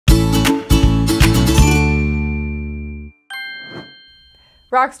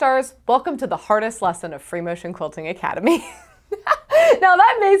Rock stars, welcome to the hardest lesson of Free Motion Quilting Academy. Now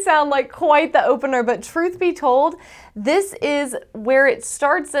that may sound like quite the opener, but truth be told, this is where it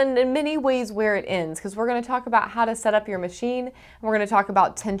starts and in many ways where it ends, because we're going to talk about how to set up your machine, and we're going to talk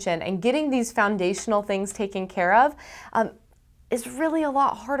about tension, and getting these foundational things taken care of is really a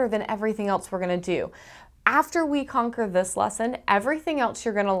lot harder than everything else we're going to do. After we conquer this lesson, everything else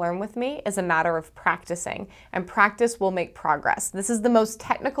you're going to learn with me is a matter of practicing, and practice will make progress. This is the most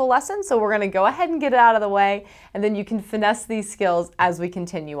technical lesson, so we're going to go ahead and get it out of the way, and then you can finesse these skills as we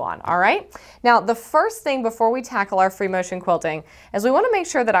continue on, all right? Now, the first thing before we tackle our free motion quilting is we want to make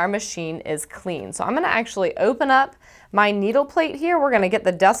sure that our machine is clean. So I'm going to actually open up my needle plate here. We're going to get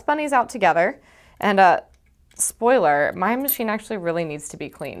the dust bunnies out together, and spoiler, my machine actually really needs to be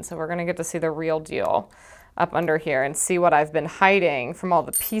clean, so we're going to get to see the real deal up under here and see what I've been hiding from all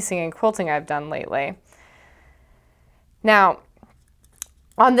the piecing and quilting I've done lately. Now,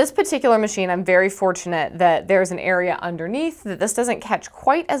 on this particular machine, I'm very fortunate that there's an area underneath that this doesn't catch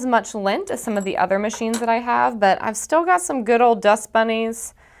quite as much lint as some of the other machines that I have, but I've still got some good old dust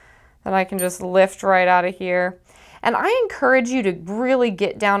bunnies that I can just lift right out of here. And I encourage you to really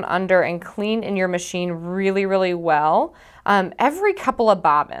get down under and clean in your machine really, really well. Every couple of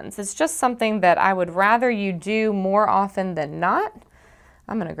bobbins. It's just something that I would rather you do more often than not.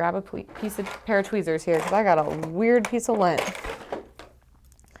 I'm going to grab a pair of tweezers here because I got a weird piece of lint.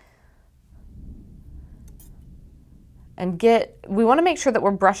 And we want to make sure that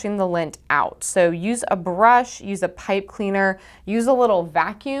we're brushing the lint out. So use a brush, use a pipe cleaner, use a little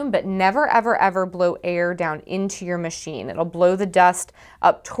vacuum, but never, ever, ever blow air down into your machine. It'll blow the dust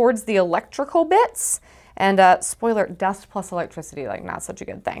up towards the electrical bits. And spoiler, dust plus electricity, like not such a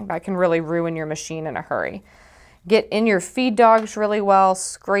good thing. That can really ruin your machine in a hurry. Get in your feed dogs really well,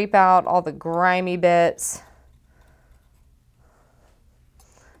 scrape out all the grimy bits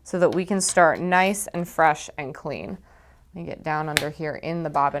so that we can start nice and fresh and clean. Let me get down under here in the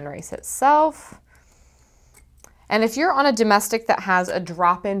bobbin race itself. And if you're on a domestic that has a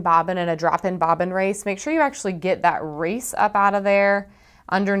drop-in bobbin and a drop-in bobbin race, make sure you actually get that race up out of there.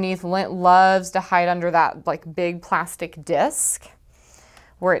 Underneath, lint loves to hide under that like big plastic disc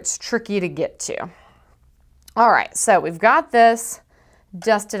where it's tricky to get to. All right, so we've got this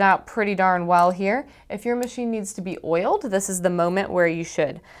dusted out pretty darn well here. If your machine needs to be oiled, this is the moment where you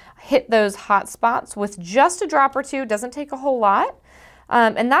should hit those hot spots with just a drop or two. It doesn't take a whole lot.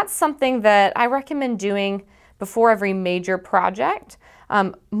 And that's something that I recommend doing before every major project,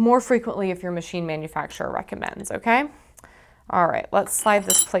 more frequently if your machine manufacturer recommends, okay? All right, let's slide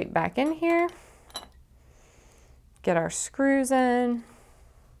this plate back in here. Get our screws in.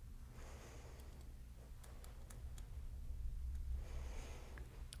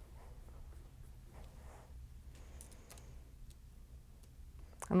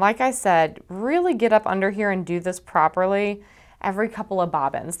 And like I said, really get up under here and do this properly every couple of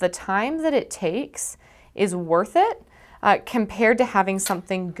bobbins. The time that it takes is worth it compared to having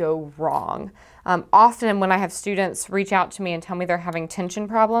something go wrong. Often when I have students reach out to me and tell me they're having tension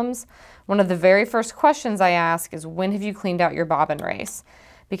problems, one of the very first questions I ask is, when have you cleaned out your bobbin race?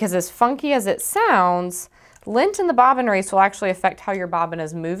 Because as funky as it sounds, lint in the bobbin race will actually affect how your bobbin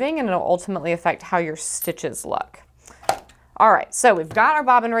is moving, and it'll ultimately affect how your stitches look. All right, so we've got our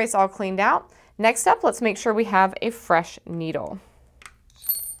bobbin race all cleaned out. Next up, let's make sure we have a fresh needle.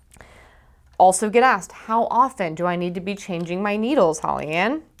 Also get asked, how often do I need to be changing my needles, Holly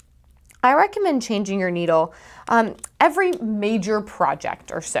Ann? I recommend changing your needle every major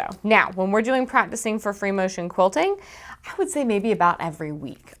project or so. Now, when we're doing practicing for free motion quilting, I would say maybe about every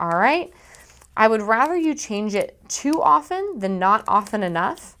week, all right? I would rather you change it too often than not often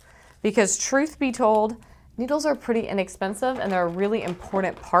enough, because truth be told, needles are pretty inexpensive and they're a really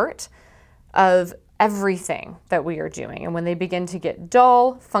important part of everything that we are doing. And when they begin to get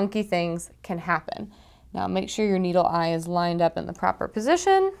dull, funky things can happen. Now make sure your needle eye is lined up in the proper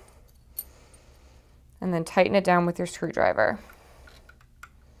position, and then tighten it down with your screwdriver.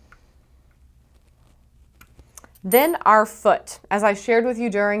 Then our foot. As I shared with you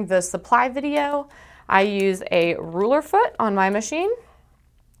during the supply video, I use a ruler foot on my machine.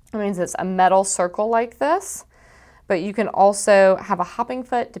 It means it's a metal circle like this, but you can also have a hopping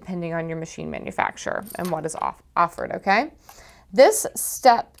foot depending on your machine manufacturer and what is offered, okay? This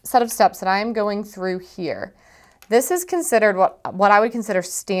set of steps that I am going through here, this is considered what I would consider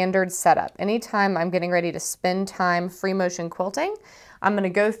standard setup. Anytime I'm getting ready to spend time free motion quilting, I'm going to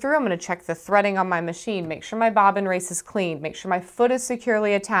go through, I'm going to check the threading on my machine, make sure my bobbin race is clean, make sure my foot is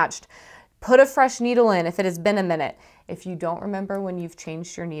securely attached, put a fresh needle in if it has been a minute. If you don't remember when you've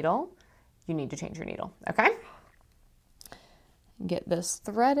changed your needle, you need to change your needle, okay? Get this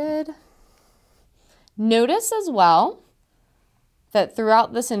threaded. Notice as well that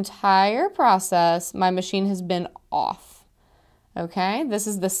throughout this entire process, my machine has been off. Okay, this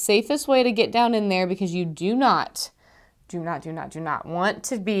is the safest way to get down in there because you do not want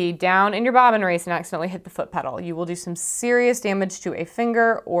to be down in your bobbin race and accidentally hit the foot pedal. You will do some serious damage to a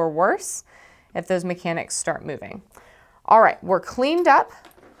finger or worse if those mechanics start moving. All right, we're cleaned up.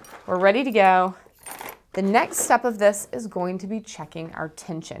 We're ready to go. The next step of this is going to be checking our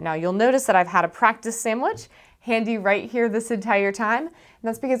tension. Now you'll notice that I've had a practice sandwich handy right here this entire time. And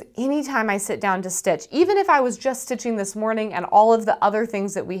that's because anytime I sit down to stitch, even if I was just stitching this morning and all of the other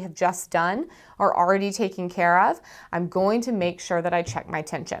things that we have just done are already taken care of, I'm going to make sure that I check my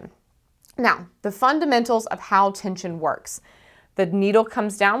tension. Now, the fundamentals of how tension works. The needle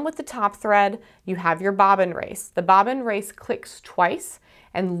comes down with the top thread, you have your bobbin race. The bobbin race clicks twice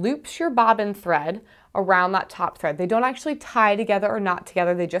and loops your bobbin thread around that top thread. They don't actually tie together or knot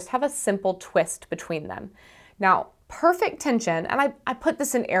together, they just have a simple twist between them. Now, perfect tension, and I put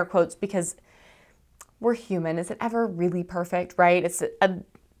this in air quotes because we're human. Is it ever really perfect, right? It's a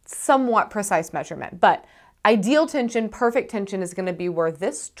somewhat precise measurement, but ideal tension, perfect tension is gonna be where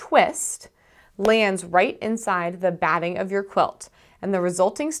this twist lands right inside the batting of your quilt, and the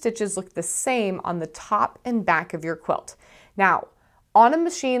resulting stitches look the same on the top and back of your quilt. Now, on a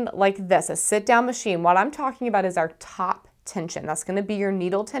machine like this, a sit-down machine, what I'm talking about is our top tension. That's going to be your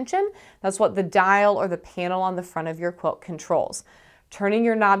needle tension. That's what the dial or the panel on the front of your quilt controls. Turning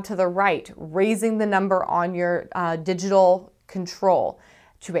your knob to the right, raising the number on your digital control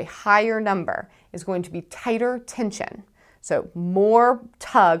to a higher number is going to be tighter tension. So more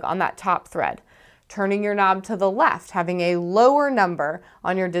tug on that top thread. Turning your knob to the left, having a lower number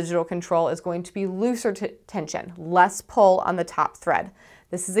on your digital control is going to be looser tension, less pull on the top thread.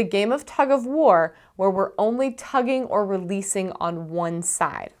 This is a game of tug of war where we're only tugging or releasing on one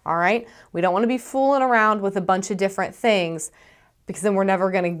side, all right? We don't want to be fooling around with a bunch of different things because then we're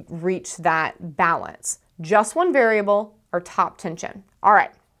never going to reach that balance. Just one variable, our top tension. All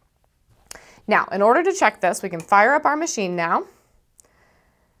right. Now, in order to check this, we can fire up our machine now.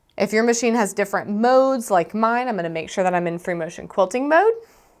 If your machine has different modes like mine, I'm going to make sure that I'm in free motion quilting mode.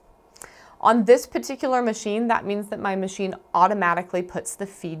 On this particular machine, that means that my machine automatically puts the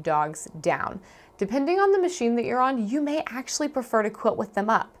feed dogs down. Depending on the machine that you're on, you may actually prefer to quilt with them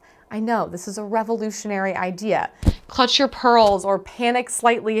up. I know, this is a revolutionary idea. Clutch your pearls or panic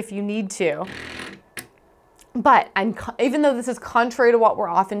slightly if you need to. But even though this is contrary to what we're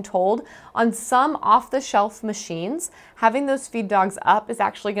often told, on some off-the-shelf machines, having those feed dogs up is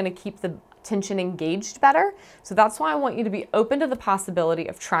actually going to keep the tension engaged better. So that's why I want you to be open to the possibility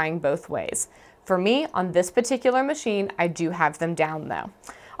of trying both ways. For me, on this particular machine, I do have them down though.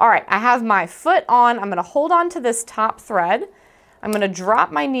 All right, I have my foot on. I'm going to hold on to this top thread. I'm going to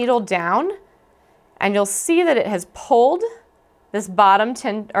drop my needle down and you'll see that it has pulled this bottom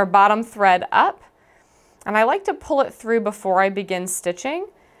thread up. And I like to pull it through before I begin stitching,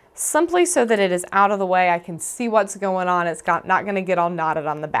 simply so that it is out of the way. I can see what's going on. It's not going to get all knotted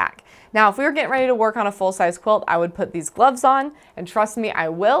on the back. Now, if we were getting ready to work on a full-size quilt, I would put these gloves on, and trust me, I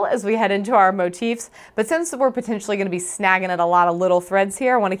will as we head into our motifs. But since we're potentially going to be snagging at a lot of little threads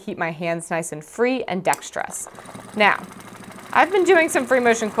here, I want to keep my hands nice and free and dexterous. Now, I've been doing some free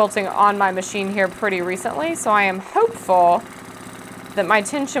motion quilting on my machine here pretty recently, so I am hopeful that my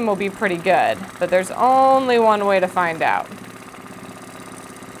tension will be pretty good, but there's only one way to find out.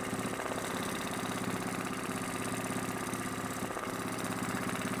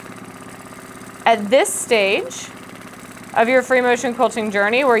 At this stage of your free motion quilting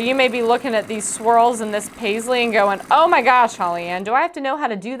journey, where you may be looking at these swirls and this paisley and going, oh my gosh, Holly Ann, do I have to know how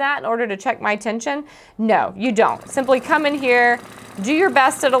to do that in order to check my tension? No, you don't. Simply come in here, do your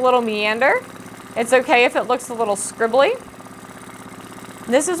best at a little meander. It's okay if it looks a little scribbly.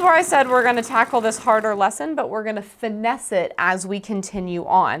 This is where I said we're going to tackle this harder lesson, but we're going to finesse it as we continue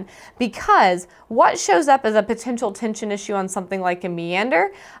on, because what shows up as a potential tension issue on something like a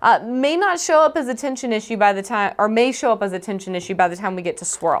meander may not show up as a tension issue by the time, or may show up as a tension issue by the time we get to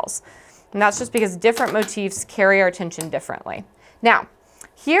swirls. And that's just because different motifs carry our tension differently. Now,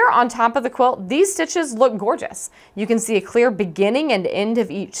 here on top of the quilt, these stitches look gorgeous. You can see a clear beginning and end of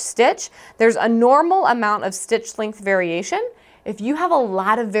each stitch. There's a normal amount of stitch length variation. If you have a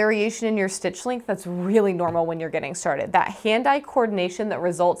lot of variation in your stitch length, that's really normal when you're getting started. That hand-eye coordination that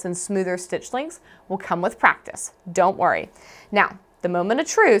results in smoother stitch lengths will come with practice. Don't worry. Now, the moment of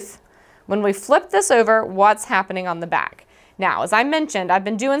truth, when we flip this over, what's happening on the back? Now, as I mentioned, I've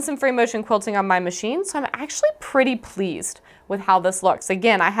been doing some free motion quilting on my machine, so I'm actually pretty pleased with how this looks.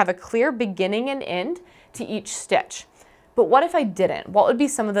 Again, I have a clear beginning and end to each stitch. But what if I didn't? What would be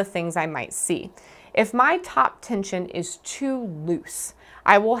some of the things I might see? If my top tension is too loose,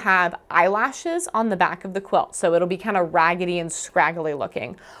 I will have eyelashes on the back of the quilt, so it'll be kind of raggedy and scraggly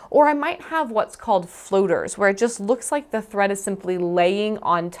looking. Or I might have what's called floaters, where it just looks like the thread is simply laying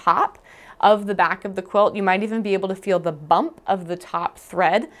on top of the back of the quilt. You might even be able to feel the bump of the top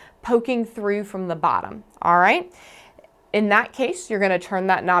thread poking through from the bottom, all right? In that case, you're going to turn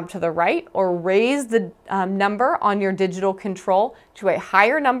that knob to the right or raise the number on your digital control to a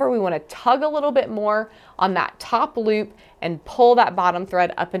higher number. We want to tug a little bit more on that top loop and pull that bottom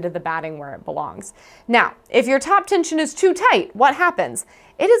thread up into the batting where it belongs. Now, if your top tension is too tight, what happens?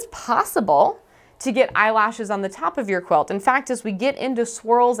 It is possible to get eyelashes on the top of your quilt. In fact, as we get into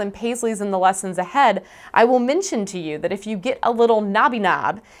swirls and paisleys in the lessons ahead, I will mention to you that if you get a little knobby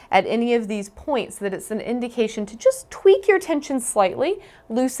knob at any of these points, that it's an indication to just tweak your tension slightly,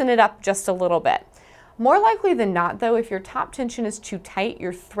 loosen it up just a little bit. More likely than not though, if your top tension is too tight,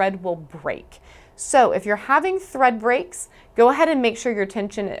 your thread will break. So if you're having thread breaks, go ahead and make sure your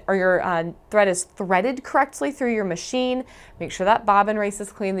tension or your thread is threaded correctly through your machine. Make sure that bobbin race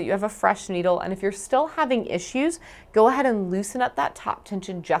is clean, that you have a fresh needle. And if you're still having issues, go ahead and loosen up that top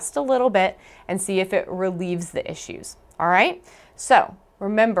tension just a little bit and see if it relieves the issues. All right? So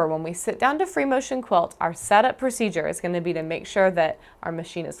remember, when we sit down to free motion quilt, our setup procedure is going to be to make sure that our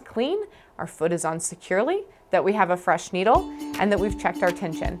machine is clean, our foot is on securely, that we have a fresh needle, and that we've checked our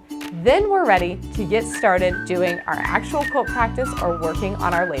tension. Then we're ready to get started doing our actual quilt practice or working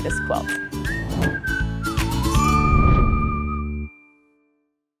on our latest quilt.